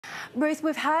Ruth,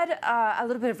 we've had a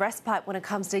little bit of respite when it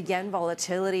comes to yen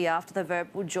volatility after the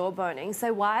verbal jawboning.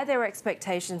 So why are there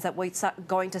expectations that we're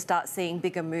going to start seeing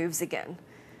bigger moves again?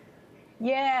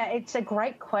 Yeah, it's a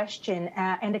great question.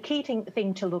 And the key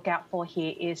thing to look out for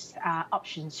here is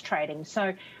options trading.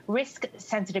 So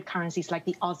risk-sensitive currencies like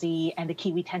the Aussie and the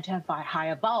Kiwi tend to have a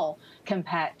higher vol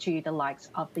compared to the likes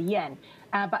of the yen.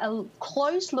 But a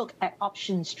close look at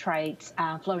options trades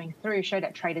flowing through show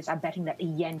that traders are betting that the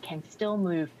yen can still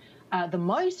move the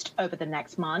most over the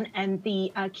next month. And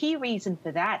the key reason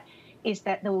for that is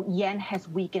that the yen has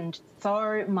weakened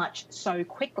so much so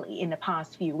quickly in the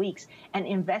past few weeks, and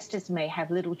investors may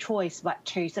have little choice but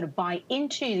to sort of buy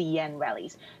into the yen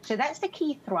rallies. So that's the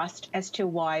key thrust as to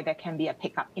why there can be a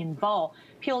pickup in vol,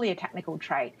 purely a technical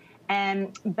trade.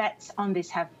 And bets on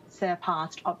this have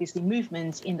surpassed, obviously,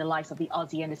 movements in the likes of the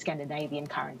Aussie and the Scandinavian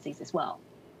currencies as well.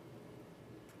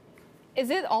 Is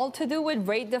it all to do with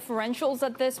rate differentials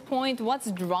at this point?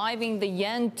 What's driving the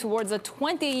yen towards a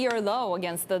 20-year low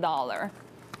against the dollar?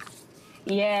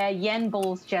 Yeah, yen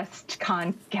bulls just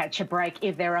can't catch a break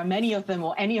if there are many of them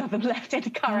or any of them left in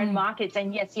the current markets.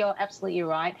 And yes, you're absolutely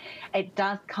right. It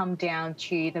does come down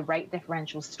to the rate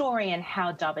differential story and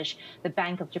how dovish the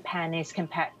Bank of Japan is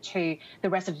compared to the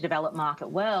rest of the developed market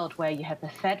world, where you have the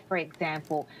Fed, for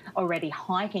example, already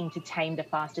hiking to tame the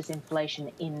fastest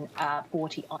inflation in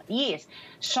 40-odd years.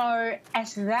 So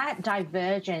as that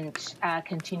divergence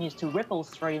continues to ripple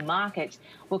through markets,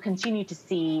 we'll continue to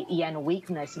see yen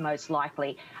weakness most likely.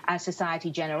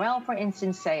 Societe Generale, for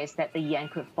instance, says that the yen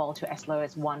could fall to as low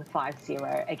as 150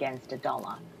 against the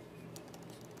dollar.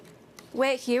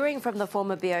 We're hearing from the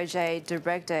former BOJ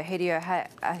director, Hideo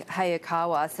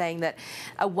Hayakawa, saying that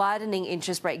a widening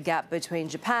interest rate gap between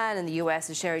Japan and the US,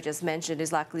 as Sherry just mentioned,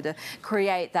 is likely to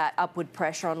create that upward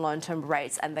pressure on long-term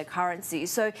rates and their currency.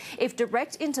 So if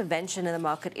direct intervention in the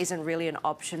market isn't really an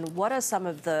option, what are some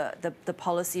of the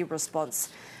policy response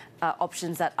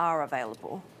options that are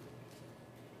available?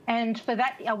 And for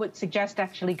that, I would suggest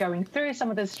actually going through some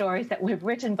of the stories that we've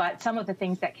written, but some of the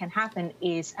things that can happen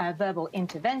is verbal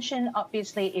intervention,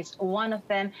 obviously, is one of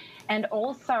them. And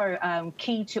also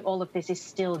key to all of this is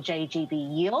still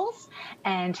JGB yields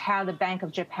and how the Bank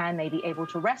of Japan may be able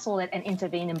to wrestle it and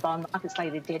intervene in bond markets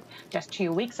like they did just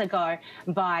 2 weeks ago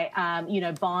by,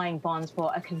 buying bonds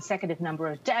for a consecutive number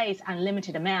of days,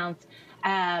 unlimited amounts,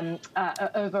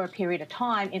 over a period of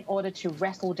time in order to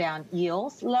wrestle down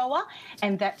yields lower,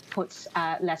 and that puts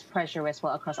less pressure as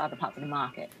well across other parts of the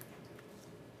market.